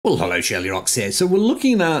Well, hello, shirlierox here. So we're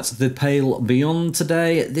looking at The Pale Beyond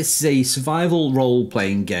today. This is a survival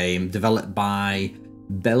role-playing game developed by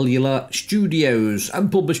Bellular Studios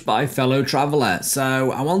and published by Fellow Traveller. So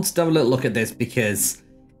I wanted to have a little look at this because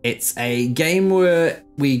it's a game where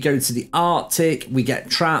we go to the Arctic, we get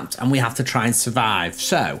trapped, and we have to try and survive.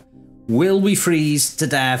 So, will we freeze to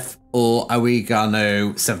death or are we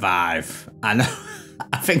gonna survive? I know,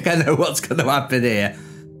 I think I know what's gonna happen here.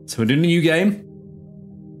 So we're doing a new game.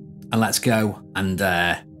 And let's go and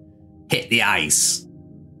hit the ice.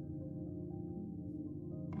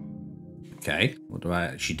 Okay, what do I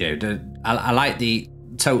actually do? I like the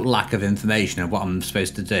total lack of information of what I'm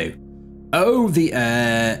supposed to do. Oh, the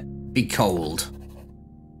air be cold.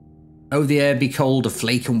 Oh, the air be cold, a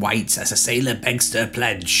flake and white, as a sailor begs their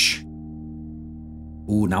pledge.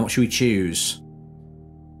 Ooh, now what should we choose?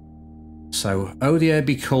 So, oh, the air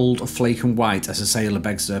be cold, a flake and white, as a sailor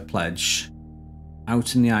begs their pledge.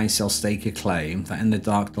 Out in the ice, I'll stake a claim. That in the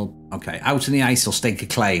dark, okay. Out in the ice, I'll stake a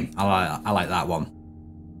claim. I like that one.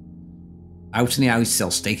 Out in the ice,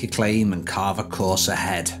 I'll stake a claim and carve a course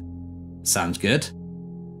ahead. Sounds good.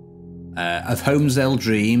 Of homes they'll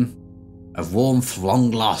dream, of warmth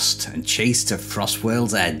long lost and chased to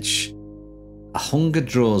Frostworld's edge. A hunger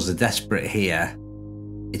draws the desperate here.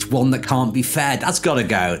 It's one that can't be fed. That's gotta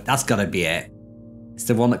go. That's gotta be it. It's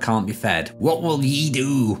the one that can't be fed. What will ye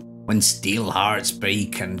do when steel hearts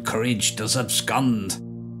break and courage does abscond?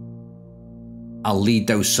 I'll lead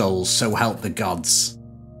those souls, so help the gods,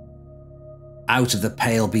 out of the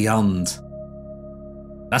pale beyond.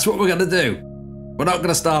 That's what we're gonna do. We're not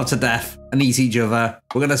gonna starve to death and eat each other.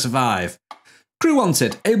 We're gonna survive. Crew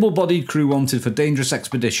wanted. Able-bodied crew wanted for dangerous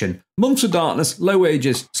expedition. Months of darkness, low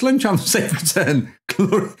wages, slim chance of safe return.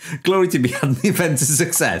 Glory to be in the event of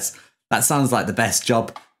success. That sounds like the best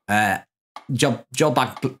job. The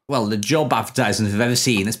job advertisements I've ever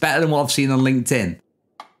seen. It's better than what I've seen on LinkedIn.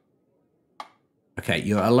 Okay,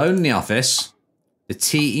 you're alone in the office. The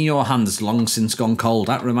tea in your hand has long since gone cold.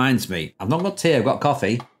 That reminds me, I've not got tea, I've got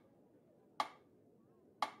coffee.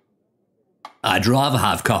 I'd rather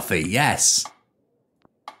have coffee, yes.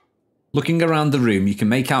 Looking around the room, you can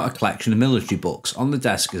make out a collection of military books. On the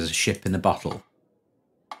desk is a ship in a bottle.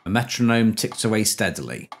 A metronome ticks away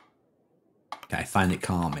steadily. Okay, I find it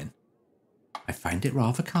calming. I find it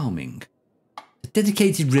rather calming. The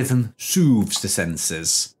dedicated rhythm soothes the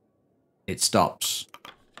senses. It stops.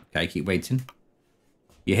 Okay, keep waiting.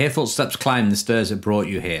 You hear footsteps climb the stairs that brought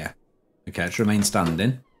you here. Okay, let's remain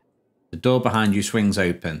standing. The door behind you swings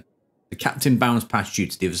open. The captain bounds past you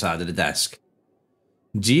to the other side of the desk.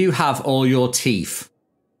 Do you have all your teeth?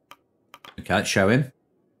 Okay, let's show him.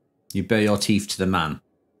 You bare your teeth to the man.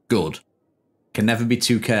 Good. Can never be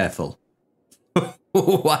too careful.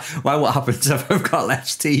 Why? What happens if I've got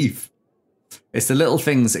less teeth? It's the little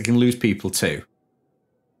things that can lose people too.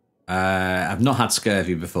 I've not had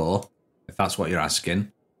scurvy before, if that's what you're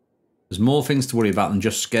asking. There's more things to worry about than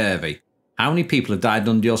just scurvy. How many people have died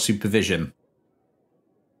under your supervision?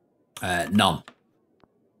 None.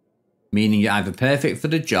 Meaning you're either perfect for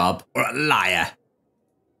the job or a liar.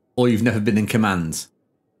 Or you've never been in command.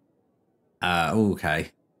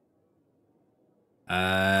 Okay.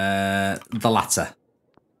 The latter.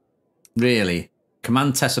 Really?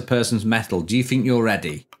 Command tests a person's mettle. Do you think you're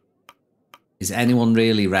ready? Is anyone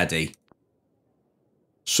really ready?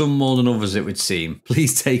 Some more than others, it would seem.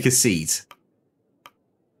 Please take a seat.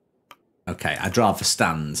 Okay, I'd rather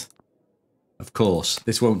stand. Of course,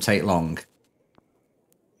 this won't take long.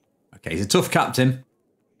 Okay, he's a tough captain.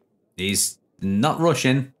 He's not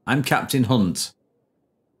rushing. I'm Captain Hunt.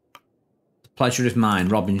 The pleasure is mine,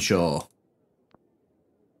 Robin Shaw.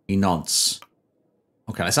 He nods.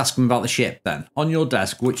 Okay, let's ask him about the ship then. On your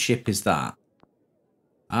desk, which ship is that?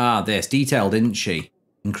 Ah, this. Detailed, isn't she?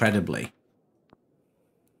 Incredibly.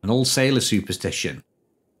 An old sailor superstition.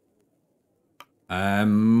 Are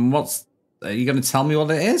you going to tell me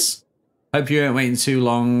what it is? Hope you ain't waiting too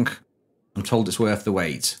long. I'm told it's worth the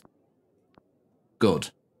wait. Good.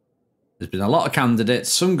 There's been a lot of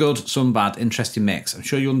candidates. Some good, some bad. Interesting mix. I'm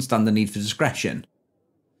sure you understand the need for discretion.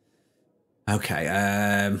 Okay,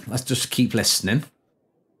 let's just keep listening.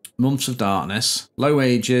 Months of darkness, low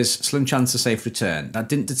wages, slim chance of safe return. That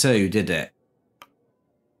didn't deter you, did it?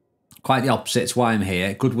 Quite the opposite. It's why I'm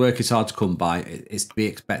here. Good work is hard to come by. It's to be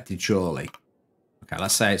expected, surely. Okay,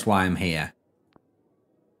 let's say it's why I'm here.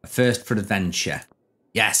 A thirst for adventure.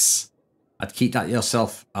 Yes. I'd keep that to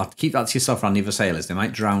yourself around the other sailors. They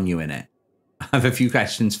might drown you in it. I have a few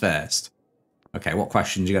questions first. Okay, what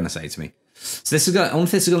questions are you going to say to me? So I wonder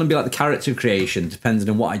if this is going to be like the character creation, depending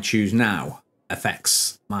on what I choose now,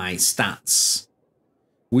 affects my stats.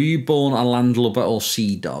 Were you born a landlubber or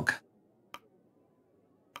sea dog?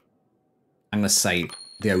 I'm going to say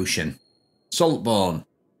the ocean. Saltborn.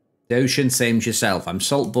 The ocean, same as yourself. I'm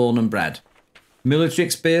saltborn and bred. Military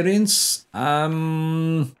experience?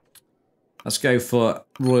 Let's go for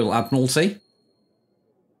Royal Admiralty.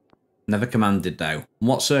 Never commanded, though. In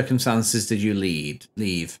what circumstances did you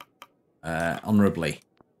leave? Honourably.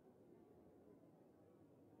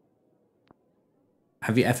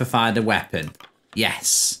 Have you ever fired a weapon?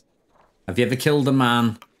 Yes. Have you ever killed a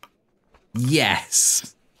man?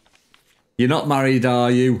 Yes. You're not married,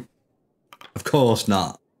 are you? Of course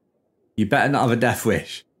not. You better not have a death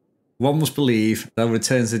wish. One must believe they'll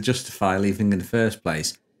return to justify leaving in the first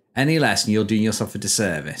place. Any less and you're doing yourself a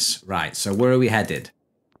disservice. Right, so where are we headed?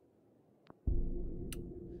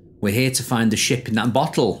 We're here to find the ship in that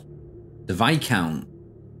bottle. The Viscount.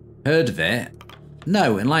 Heard of it?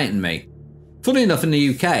 No, enlighten me. Funny enough, in the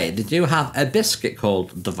UK, they do have a biscuit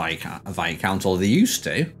called the Viscount, or they used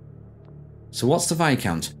to. So what's the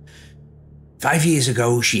Viscount? 5 years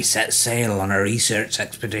ago, she set sail on a research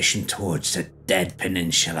expedition towards the Dead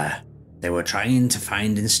Peninsula. They were trying to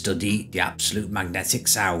find and study the absolute magnetic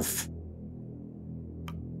south.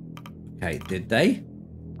 Okay, did they?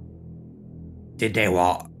 Did they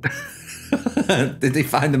what? Did they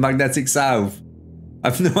find the magnetic south?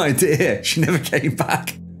 I've no idea. She never came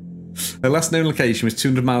back. Her last known location was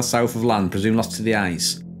 200 miles south of land, presumed lost to the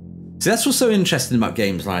ice. See, that's what's so interesting about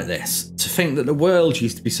games like this. To think that the world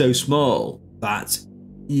used to be so small that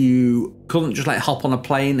you couldn't just like hop on a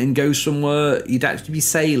plane and go somewhere. You'd actually be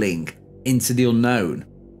sailing into the unknown.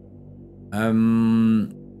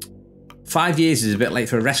 5 years is a bit late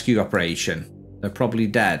for a rescue operation. They're probably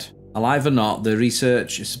dead. Alive or not, the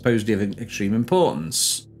research is supposedly of extreme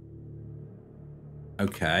importance.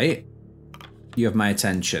 Okay. You have my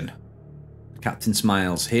attention. The captain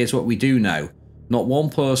smiles. Here's what we do know. Not one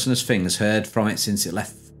person has heard from it since it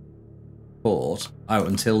left port. Oh,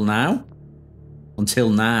 until now? Until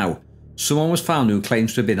now. Someone was found who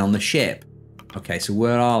claims to have been on the ship. Okay, so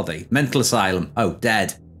where are they? Mental asylum. Oh,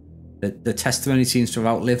 dead. The testimony seems to have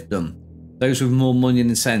outlived them. Those with more money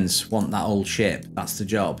than sense want that old ship. That's the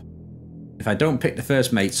job. If I don't pick the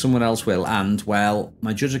first mate, someone else will, and, well,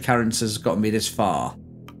 my judge of characters has got me this far.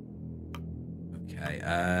 Okay,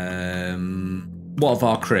 what of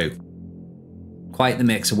our crew? Quite the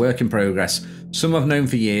mix, a work in progress. Some I've known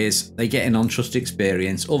for years, they get in on trusted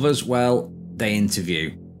experience. Others, well, they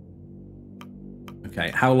interview. Okay,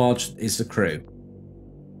 how large is the crew?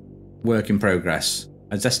 Work in progress.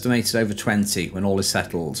 As estimated over 20 when all is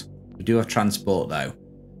settled. We do have transport though.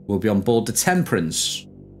 We'll be on board the Temperance.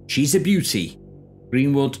 She's a beauty.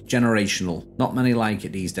 Greenwood, generational. Not many like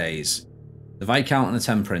it these days. The Viscount and the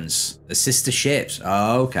Temperance. The sister ships.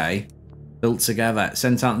 Oh, okay. Built together.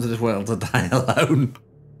 Sent out into this world to die alone.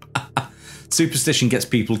 Superstition gets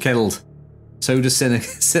people killed. So does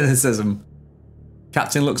cynicism.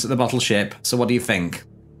 Captain looks at the bottle ship. So what do you think?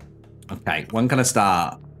 Okay, when can I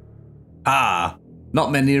start? Ah,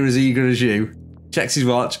 not many are as eager as you. Checks his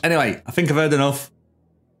watch. Anyway, I think I've heard enough.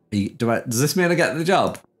 Does this mean I get the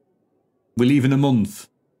job? We leave in a month.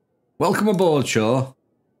 Welcome aboard, Shaw.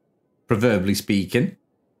 Proverbially speaking.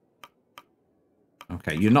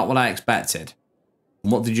 Okay, you're not what I expected.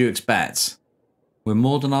 And what did you expect? We're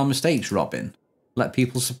more than our mistakes, Robin. Let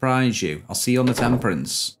people surprise you. I'll see you on the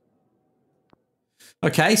Temperance.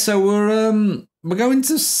 Okay, so we're going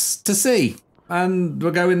to sea, and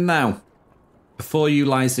we're going now. Before you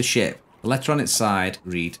lies the ship. The letter on its side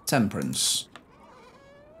read Temperance.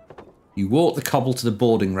 You walk the cobble to the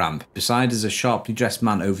boarding ramp. Beside is a sharply dressed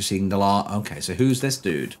man overseeing the Okay, so who's this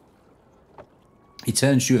dude? He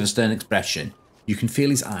turns to you with a stern expression. You can feel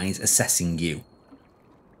his eyes assessing you.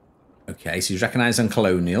 Okay, so he's recognised on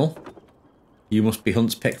Colonial. You must be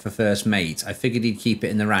Hunt's pick for first mate. I figured he'd keep it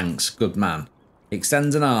in the ranks. Good man. He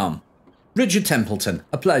extends an arm. Richard Templeton,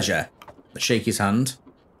 a pleasure. Let's shake his hand.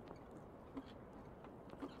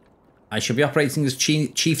 I shall be operating as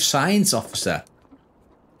Chief Science Officer.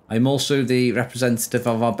 I'm also the representative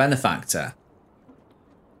of our benefactor.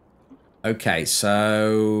 Okay,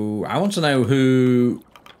 so I want to know who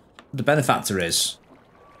the benefactor is.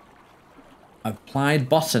 Applied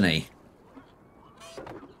botany.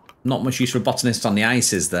 Not much use for a botanist on the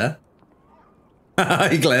ice, is there?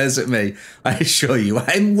 He glares at me. I assure you,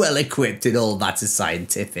 I'm well equipped in all that is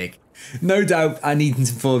scientific. No doubt I needn't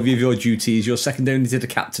inform you of your duties. You're second only to the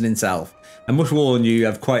captain himself. I must warn you, you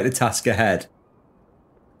have quite a task ahead.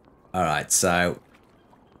 Alright, so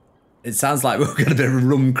it sounds like we've got a bit of a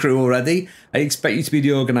rum crew already. I expect you to be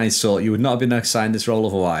the organised sort. You would not have been assigned this role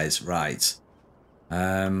otherwise. Right.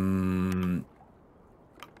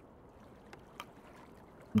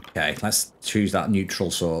 Okay, let's choose that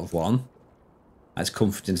neutral sort of one. That's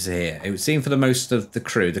comforting to hear. It would seem for the most of the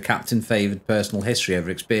crew, the captain favoured personal history over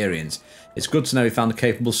experience. It's good to know he found a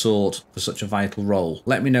capable sort for such a vital role.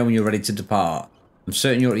 Let me know when you're ready to depart. I'm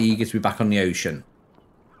certain you're eager to be back on the ocean.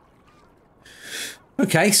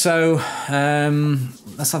 Okay, so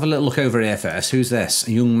let's have a little look over here first. Who's this?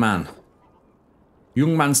 A young man.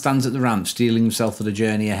 Young man stands at the ramp, steeling himself for the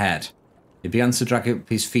journey ahead. He began to drag up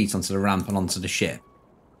his feet onto the ramp and onto the ship.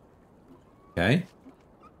 Okay.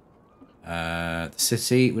 The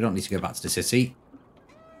city. We don't need to go back to the city.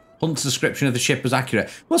 Hunt's description of the ship was accurate.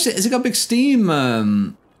 What's it? Has it got a big steam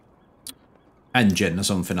engine or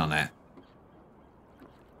something on it?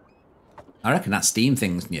 I reckon that steam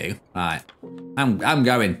thing's new. Right. I'm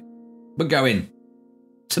going. We're going.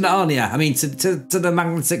 To Narnia. I mean, to the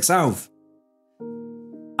magnetic south.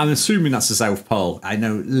 I'm assuming that's the South Pole. I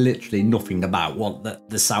know literally nothing about what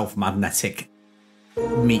the South Magnetic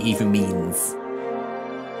even means.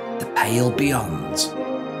 The Pale Beyond.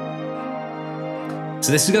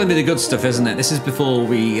 So this is going to be the good stuff, isn't it? This is before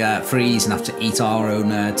we freeze and have to eat our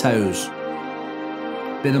own toes.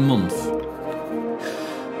 Been a month.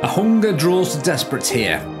 A hunger draws the desperate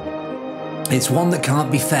here. It's one that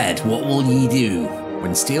can't be fed. What will ye do?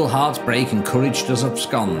 When steel hearts break and courage does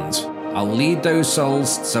abscond, I'll lead those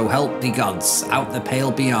souls, so help thee gods, out the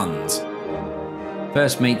pale beyond.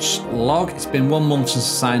 First mate's log. It's been 1 month since I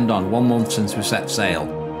signed on, 1 month since we set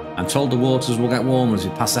sail. I'm told the waters will get warmer as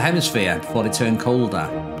we pass the hemisphere before they turn colder.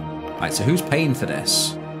 Right, so who's paying for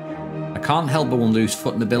this? I can't help but wonder who's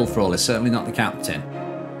footing the bill for all this. Certainly not the captain.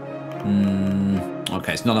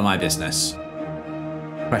 Okay, it's none of my business.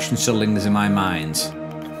 Question still lingers in my mind.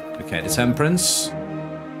 Okay, the Temperance.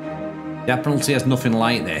 The Admiralty has nothing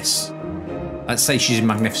like this. Let's say she's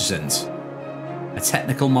magnificent. A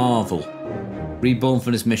technical marvel. Reborn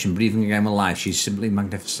for this mission, breathing again alive. She's simply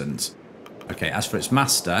magnificent. Okay, as for its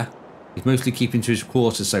master, he's mostly keeping to his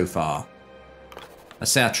quarters so far.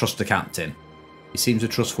 Let's say I trust the captain. He seems a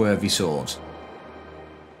trustworthy sort.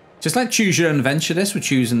 Just like choose your own adventure this, we're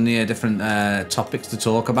choosing the different topics to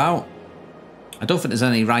talk about. I don't think there's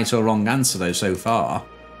any right or wrong answer though so far.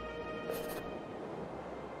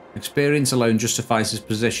 Experience alone justifies his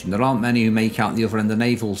position. There aren't many who make out the other end of the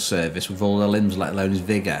naval service with all their limbs, let alone his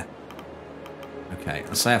vigour. Okay,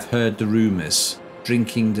 I'll say I've heard the rumours.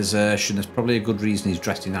 Drinking, desertion, there's probably a good reason he's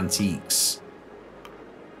dressed in antiques.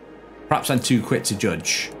 Perhaps I'm too quick to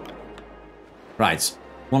judge. Right,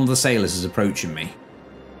 one of the sailors is approaching me.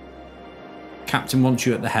 Captain wants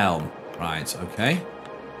you at the helm. Right, okay.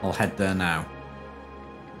 I'll head there now.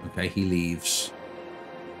 Okay, he leaves.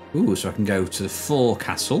 Ooh, so I can go to the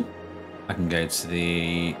forecastle. I can go to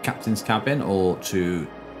the captain's cabin or to...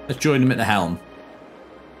 Let's join him at the helm.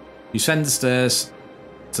 You send the stairs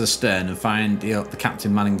to the stern and find the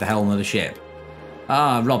captain manning the helm of the ship.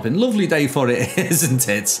 Ah, Robin, lovely day for it, isn't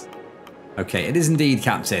it? Okay, it is indeed,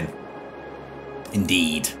 Captain.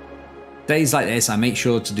 Indeed. Days like this, I make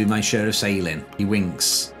sure to do my share of sailing. He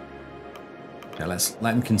winks. Okay, let's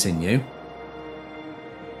let him continue.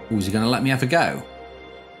 Ooh, is he going to let me have a go?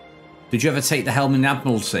 Did you ever take the helm in the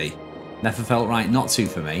Admiralty? Never felt right not to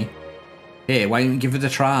for me. Here, why don't you give it a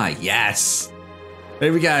try? Yes!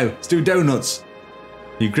 Here we go. Let's do donuts.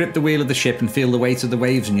 You grip the wheel of the ship and feel the weight of the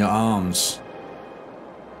waves in your arms.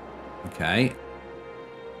 Okay.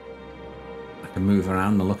 I can move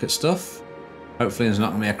around and look at stuff. Hopefully there's not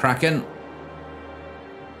going to be a kraken.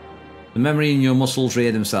 The memory in your muscles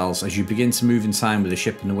rear themselves as you begin to move in time with the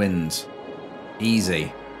ship and the wind.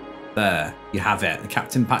 Easy. There, you have it. The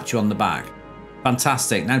captain pats you on the back.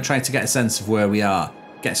 Fantastic. Now try to get a sense of where we are.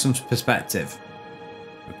 Get some perspective.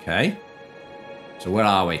 Okay. So where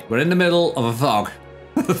are we? We're in the middle of a fog.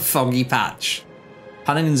 A foggy patch.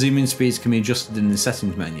 Panning and zooming speeds can be adjusted in the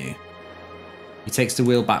settings menu. He takes the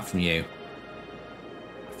wheel back from you.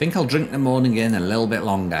 I think I'll drink the morning in a little bit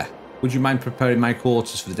longer. Would you mind preparing my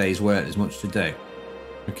quarters for the day's work? There's much to do.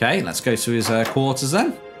 Okay, let's go to his quarters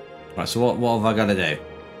then. Right, so what have I got to do?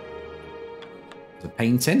 The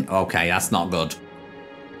painting? Okay, that's not good.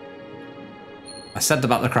 I said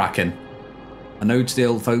about the Kraken. I know to the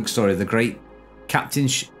old folk story, the great Captain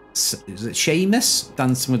is it Seamus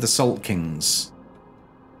dancing with the Salt Kings.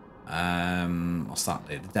 What's that?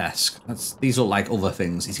 The desk. These look like other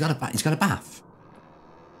things. He's got a bath.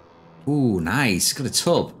 Ooh, nice. He's got a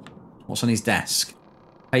tub. What's on his desk?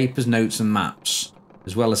 Papers, notes, and maps,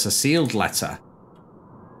 as well as a sealed letter.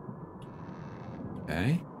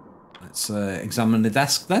 Okay. Let's examine the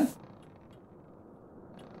desk then.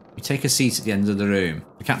 You take a seat at the end of the room.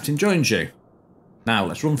 The captain joins you. Now,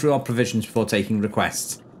 let's run through our provisions before taking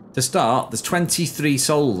requests. To start, there's 23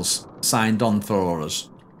 souls signed on for us.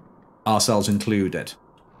 ourselves included.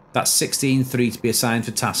 That's 16, 3 to be assigned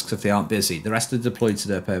for tasks if they aren't busy. The rest are deployed to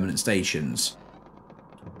their permanent stations.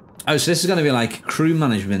 Oh, so this is going to be like crew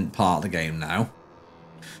management part of the game now.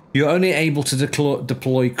 You're only able to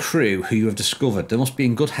deploy crew who you have discovered. They must be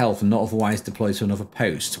in good health and not otherwise deployed to another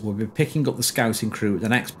post. We'll be picking up the scouting crew at the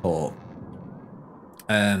next port.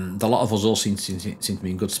 The lot of us all seem to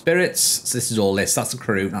be in good spirits. So this is all this. That's the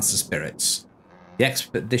crew, that's the spirits. The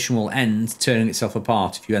expedition will end turning itself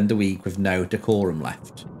apart if you end the week with no decorum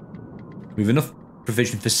left. We've enough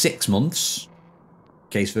provision for 6 months.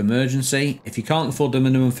 Case of emergency. If you can't afford the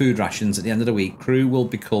minimum food rations at the end of the week, crew will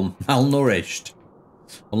become malnourished.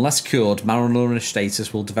 Unless cured, malnourished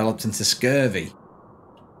status will develop into scurvy.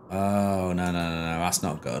 Oh, no, that's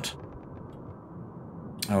not good.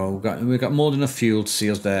 Oh, we've got more than enough fuel to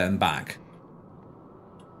see us there and back.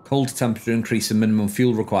 Colder temperature increase the minimum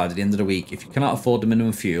fuel required at the end of the week. If you cannot afford the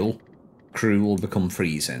minimum fuel, crew will become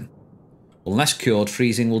freezing. Unless cured,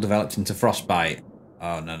 freezing will develop into frostbite.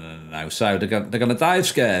 Oh, no. So they're going to die of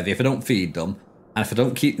scurvy if I don't feed them. And if I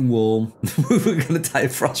don't keep them warm, we're going to die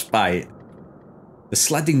of frostbite. The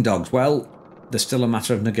sledding dogs, well, there's still a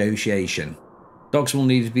matter of negotiation. Dogs will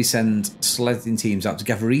need to be sent sledding teams out to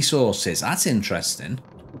gather resources. That's interesting.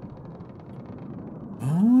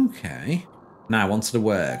 Okay. Now, on to the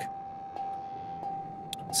work.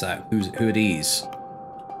 So, who are these?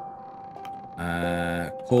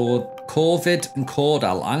 Corvid and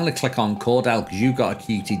Cordell. I'm going to click on Cordell because you've got a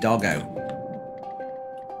cutie doggo.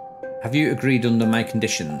 Have you agreed under my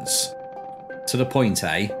conditions? To the point,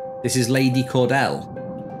 eh? This is Lady Cordell.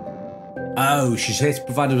 Oh, she's here to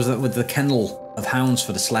provide us with the kennel of hounds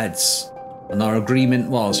for the sleds. And our agreement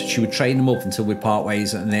was she would train them up until we part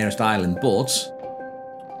ways at the nearest island, but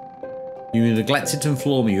you neglected to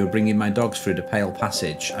inform me you were bringing my dogs through the Pale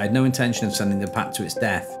Passage. I had no intention of sending them back to its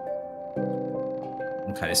death.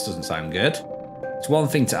 Okay, this doesn't sound good. It's one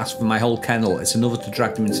thing to ask for my whole kennel, it's another to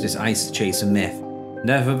drag them into this ice chaser myth.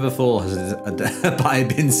 Never before has a buyer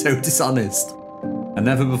been so dishonest. And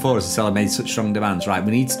never before has the seller made such strong demands. Right,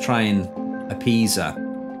 we need to try and appease her.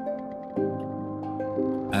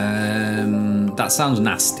 That sounds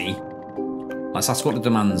nasty. Let's ask what the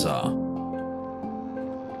demands are.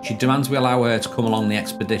 She demands we allow her to come along the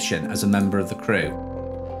expedition as a member of the crew.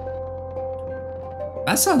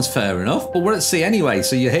 That sounds fair enough, but we're at sea anyway,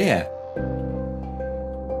 so you're here.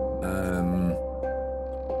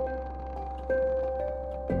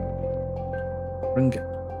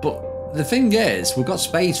 But the thing is, we've got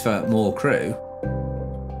space for more crew.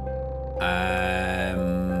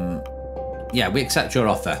 Yeah, we accept your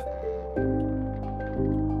offer.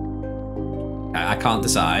 I can't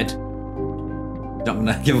decide. Not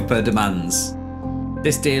gonna give up her demands.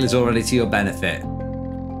 This deal is already to your benefit.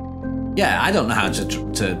 Yeah, I don't know how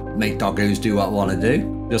to make doggos do what I want to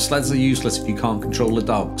do. Your sleds are useless if you can't control the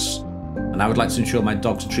dogs. And I would like to ensure my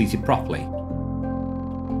dogs are treated properly.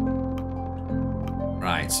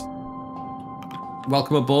 Right.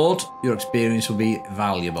 Welcome aboard. Your experience will be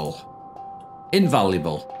valuable.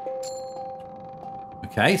 Invaluable.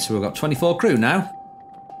 Okay, so we've got 24 crew now.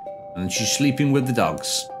 And she's sleeping with the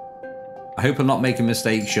dogs. I hope I'm not making a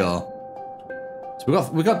mistake, sure. So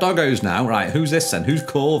we got doggos now. Right, who's this then? Who's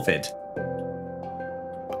Corvid?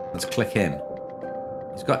 Let's click him.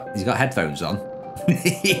 He's got headphones on.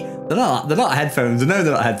 they're not headphones. I know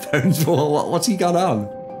they're not headphones. What's he got on?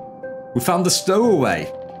 We found the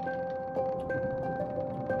stowaway.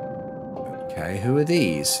 Okay, who are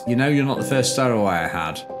these? You know you're not the first stowaway I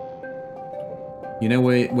had. You know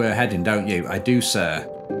where we're heading, don't you? I do, sir.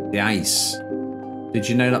 The ice. Did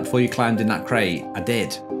you know that before you climbed in that crate? I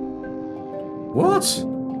did. What?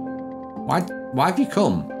 Why have you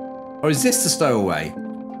come? Or is this the stowaway?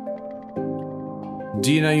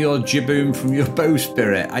 Do you know your jiboom from your bow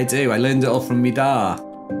spirit? I do. I learned it all from Midar.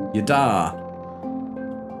 Yadar.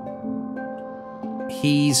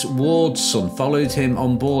 He's Ward's son. Followed him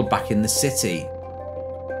on board back in the city.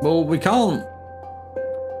 Well, we can't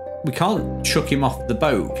chuck him off the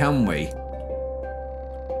boat, can we?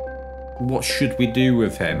 What should we do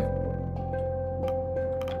with him?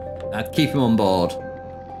 I'd keep him on board.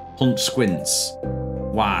 Hunt squints.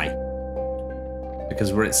 Why?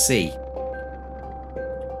 Because we're at sea.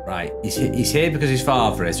 Right, he's here because his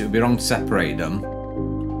father is. It would be wrong to separate them.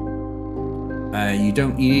 You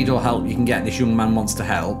need all help you can get. This young man wants to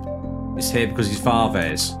help. He's here because his father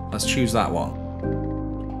is. Let's choose that one.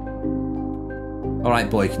 Alright,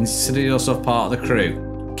 boy, consider yourself part of the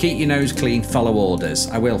crew. Keep your nose clean, follow orders.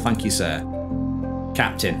 I will, thank you, sir.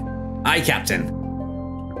 Captain. Aye, Captain.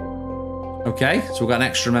 Okay, so we've got an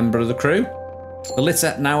extra member of the crew. The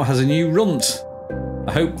litter now has a new runt.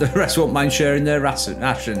 I hope the rest won't mind sharing their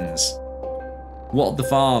rations. What the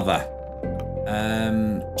father?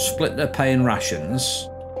 Split their pay and rations.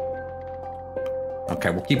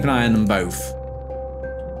 Okay, we'll keep an eye on them both.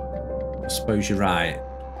 I suppose you're right.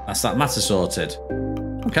 That's that matter sorted.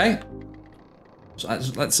 Okay. So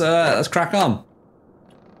let's crack on.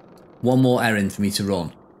 One more errand for me to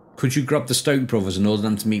run. Could you grab the Stoke brothers and order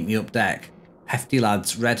them to meet me up deck? Hefty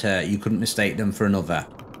lads, red hair, you couldn't mistake them for another.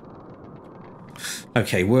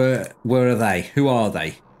 Okay, where are they? Who are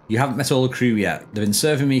they? You haven't met all the crew yet. They've been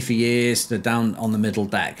serving me for years. They're down on the middle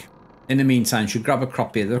deck. In the meantime, you should grab a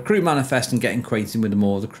copy of the crew manifest and get acquainted with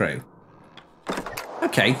more of the crew.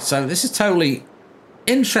 Okay, so this is totally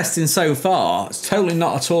interesting so far. It's totally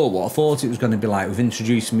not at all what I thought it was going to be like with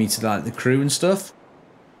introducing me to like the crew and stuff.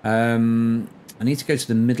 I need to go to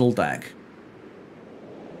the middle deck.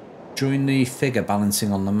 Join the figure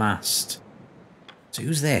balancing on the mast. So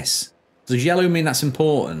who's this? Does yellow mean that's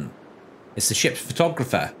important? It's the ship's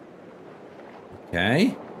photographer.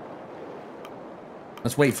 Okay.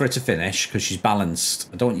 Let's wait for her to finish because she's balanced.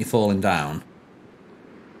 I don't want you falling down.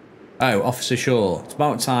 Oh, Officer Shaw. It's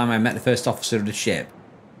about time I met the first officer of the ship.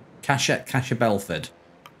 Cassia Belford.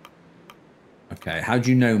 Okay, how do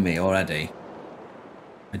you know me already?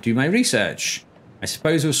 I do my research. I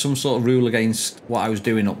suppose there was some sort of rule against what I was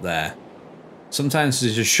doing up there. Sometimes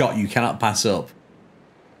there's a shot you cannot pass up.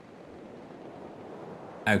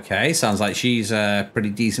 Okay, sounds like she's a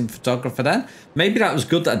pretty decent photographer then. Maybe that was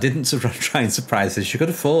good that I didn't try and surprise her. She could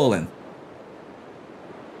have fallen.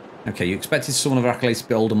 Okay, you expected someone of her accolades to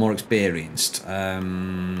be older, more experienced.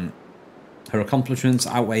 Her accomplishments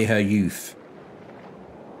outweigh her youth.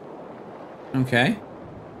 Okay.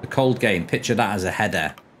 The cold game. Picture that as a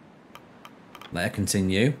header. Let her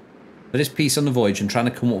continue. For this piece on the voyage, I'm trying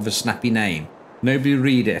to come up with a snappy name. Nobody will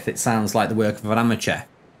read it if it sounds like the work of an amateur.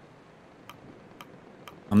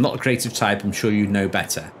 I'm not a creative type, I'm sure you'd know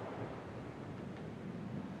better.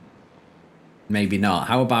 Maybe not.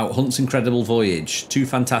 How about Hunt's Incredible Voyage? Too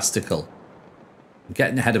fantastical. I'm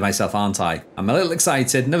getting ahead of myself, aren't I? I'm a little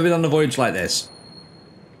excited. Never been on a voyage like this.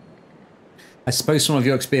 I suppose some of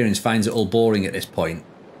your experience finds it all boring at this point.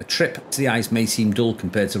 A trip to the ice may seem dull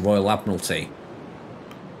compared to Royal Admiralty.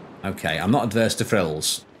 Okay, I'm not adverse to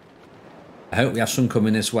thrills. I hope we have some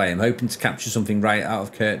coming this way. I'm hoping to capture something right out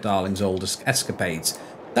of Kurt Darling's old escapades.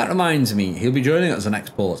 That reminds me, he'll be joining us as an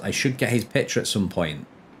export. I should get his picture at some point.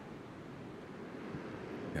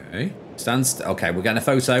 Okay. Okay, we're getting a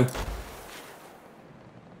photo.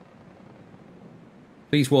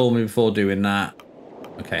 Please warn me before doing that.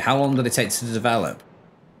 Okay, how long did it take to develop?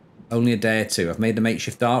 Only a day or two. I've made a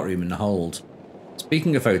makeshift art room in the hold.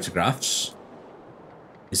 Speaking of photographs,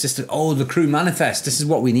 is this the crew manifest? This is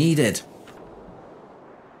what we needed.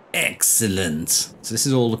 Excellent. So this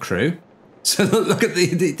is all the crew. So look at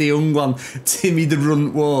the young one, Timmy the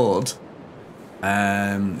Runt Ward.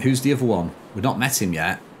 Who's the other one? We've not met him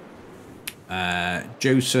yet.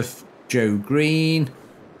 Joseph Joe Green.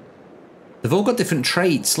 They've all got different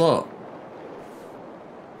traits, look.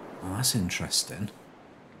 Oh, that's interesting.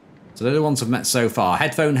 So they're the ones I've met so far.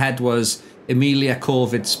 Headphone Head was Amelia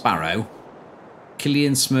Corvid Sparrow,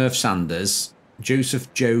 Killian Smurf Sanders,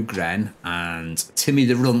 Joseph Joe Gren, and Timmy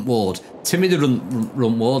the Runt Ward. Timmy the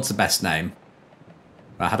Runt Ward's the best name.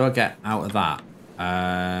 Right, how do I get out of that?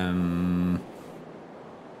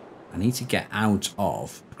 I need to get out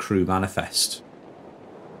of the crew manifest.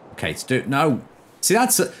 Okay, to do no. See,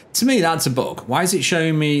 to me that's a bug. Why is it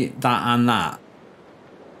showing me that and that?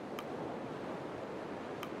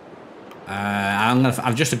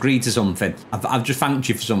 I've just agreed to something. I've just thanked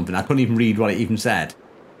you for something. I couldn't even read what it even said.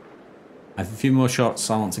 I have a few more shots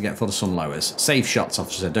I want to get for the sun lowers. Safe shots,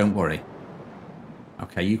 officer, don't worry.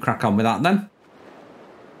 Okay, you crack on with that then.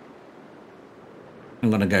 I'm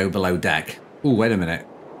going to go below deck. Oh, wait a minute.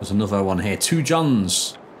 There's another one here. 2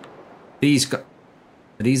 Johns. Are these the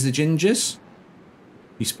gingers?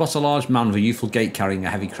 You spot a large man with a youthful gait carrying a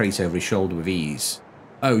heavy crate over his shoulder with ease.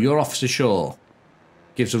 Oh, you're Officer Shaw.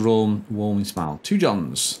 Gives a warming smile. 2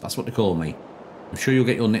 Johns. That's what they call me. I'm sure you'll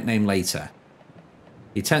get your nickname later.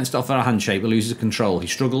 He attempts to offer a handshake but loses control. He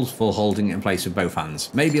struggles before holding it in place with both hands.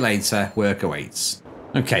 Maybe later. Work awaits.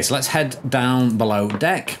 Okay, so let's head down below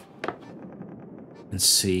deck and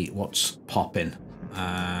see what's popping.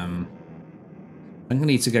 I'm going to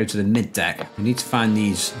need to go to the mid deck. We need to find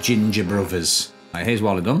these ginger brothers. Right, here's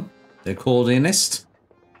what I've done. The accordionist.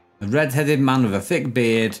 A red-headed man with a thick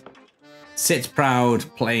beard. Sits proud,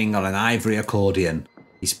 playing on an ivory accordion.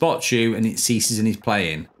 He spots you and it ceases in his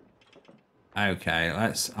playing. Okay,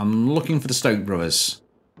 I'm looking for the Stoke brothers.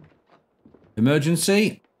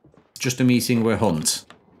 Emergency? Just a meeting with Hunt.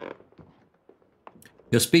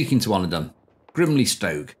 You're speaking to one of them. Grimly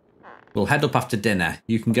Stoke. We'll head up after dinner.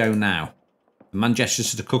 You can go now. The man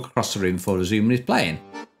gestures to the cook across the room before resuming his playing.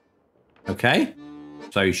 Okay.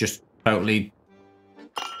 So he's just totally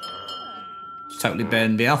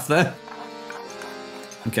burned me off there.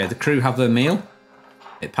 Okay, the crew have their meal.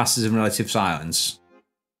 It passes in relative silence.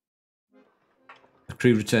 The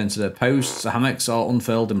crew return to their posts. The hammocks are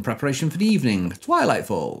unfurled in preparation for the evening. Twilight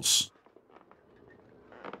falls.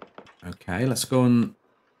 Okay, let's go and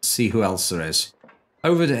see who else there is.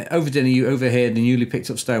 Over dinner, you overheard the newly picked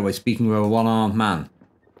up stowaway speaking with a one-armed man.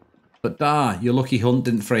 But Dar, your lucky hunt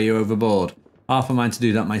didn't throw you overboard. Half a mind to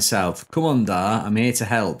do that myself. Come on, Dar, I'm here to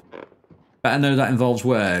help. Better know that involves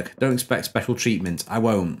work. Don't expect special treatment. I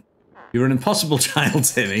won't. You're an impossible child,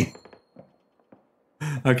 Timmy.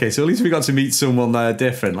 Okay, so at least we got to meet someone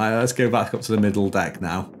different. Let's go back up to the middle deck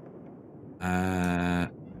now.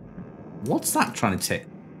 What's that trying to tick?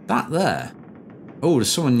 That there. Oh,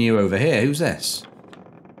 there's someone new over here. Who's this?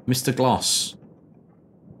 Mr. Gloss.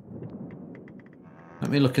 Let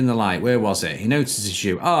me look in the light. Where was it? He notices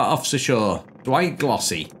you. Ah, Officer Shaw. Dwight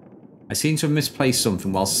Glossy. I seem to have misplaced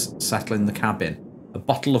something whilst settling the cabin. A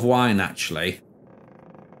bottle of wine, actually.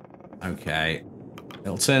 Okay.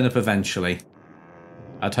 It'll turn up eventually.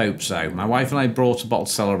 I'd hope so. My wife and I brought a bottle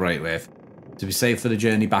to celebrate with. To be safe for the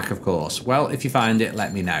journey back, of course. Well, if you find it,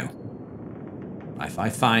 let me know. If I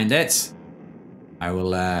find it, I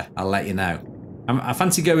will. I'll let you know. I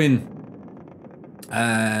fancy going.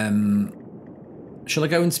 Shall I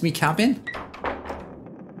go into my cabin?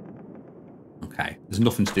 Okay, there's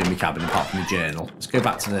nothing to do in my cabin apart from my journal. Let's go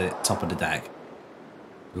back to the top of the deck.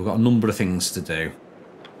 We've got a number of things to do.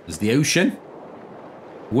 There's the ocean.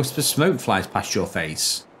 A wisp of smoke flies past your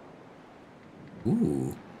face.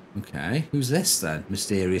 Ooh, okay. Who's this then?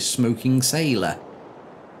 Mysterious smoking sailor.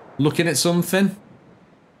 Looking at something?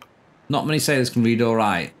 Not many sailors can read all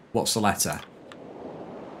right. What's the letter?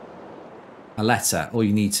 A letter, all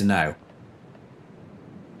you need to know.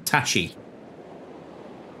 Tashi.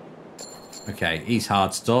 Okay, he's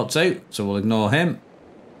hard to talk to, so we'll ignore him.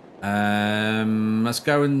 Let's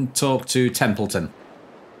go and talk to Templeton.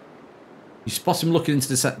 You spot him looking into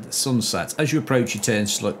the sunset. As you approach, he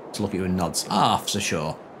turns to look at you and nods. Ah, Officer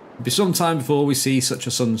Shaw. It'll be some time before we see such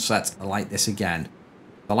a sunset like this again.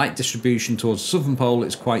 The light distribution towards the southern pole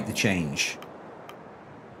is quite the change.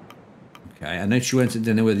 Okay, I noticed you went to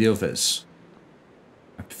dinner with the others.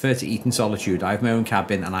 I prefer to eat in solitude. I have my own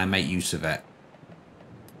cabin and I make use of it.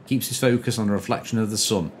 Keeps his focus on the reflection of the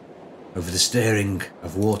sun over the stirring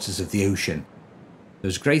of waters of the ocean.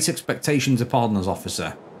 There's great expectations upon us,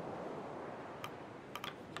 officer.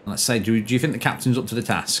 Let's say, do you think the captain's up to the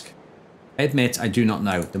task? I admit I do not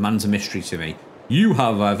know. The man's a mystery to me. You,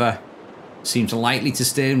 however, seems likely to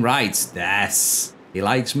steer him right. Yes, he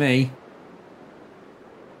likes me.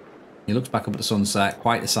 He looks back up at the sunset.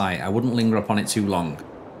 Quite a sight. I wouldn't linger upon it too long.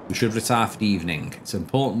 We should retire for the evening. It's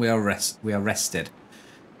important we are rested.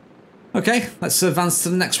 Okay, let's advance to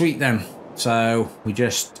the next week then. So we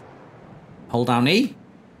just hold down E.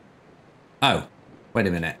 Oh, wait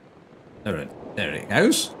a minute. There it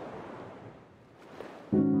goes.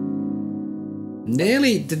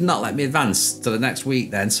 Nearly did not let me advance to the next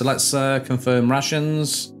week then. So let's confirm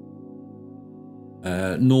rations.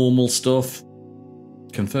 Normal stuff.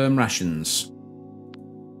 Confirm rations.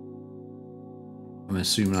 I'm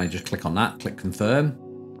assuming I just click on that. Click confirm.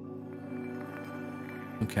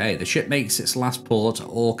 Okay, the ship makes its last port at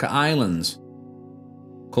Orca Island.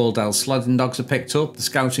 Caldell's sledding dogs are picked up, the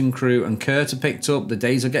scouting crew and Kurt are picked up. The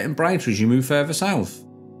days are getting brighter as you move further south.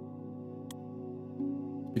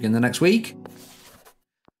 Begin the next week.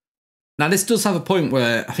 Now this does have a point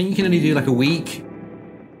where I think you can only do like a week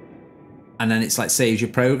and then it's like saves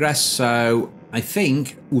your progress. So I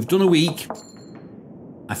think we've done a week.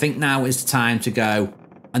 I think now is the time to go,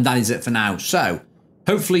 and that is it for now. So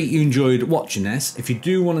hopefully you enjoyed watching this. If you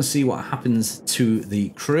do want to see what happens to the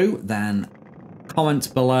crew, then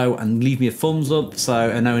comment below and leave me a thumbs up so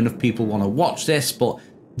I know enough people want to watch this. But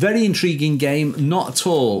very intriguing game, not at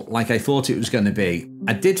all like I thought it was going to be.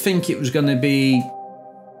 I did think it was going to be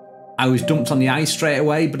I was dumped on the ice straight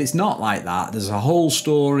away, but it's not like that. There's a whole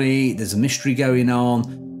story, there's a mystery going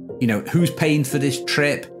on. You know, who's paying for this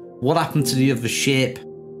trip? What happened to the other ship?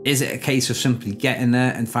 Is it a case of simply getting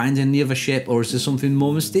there and finding the other ship, or is there something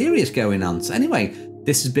more mysterious going on? So anyway,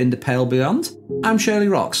 this has been The Pale Beyond. I'm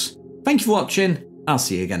shirlierox. Thank you for watching. I'll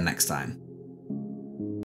see you again next time.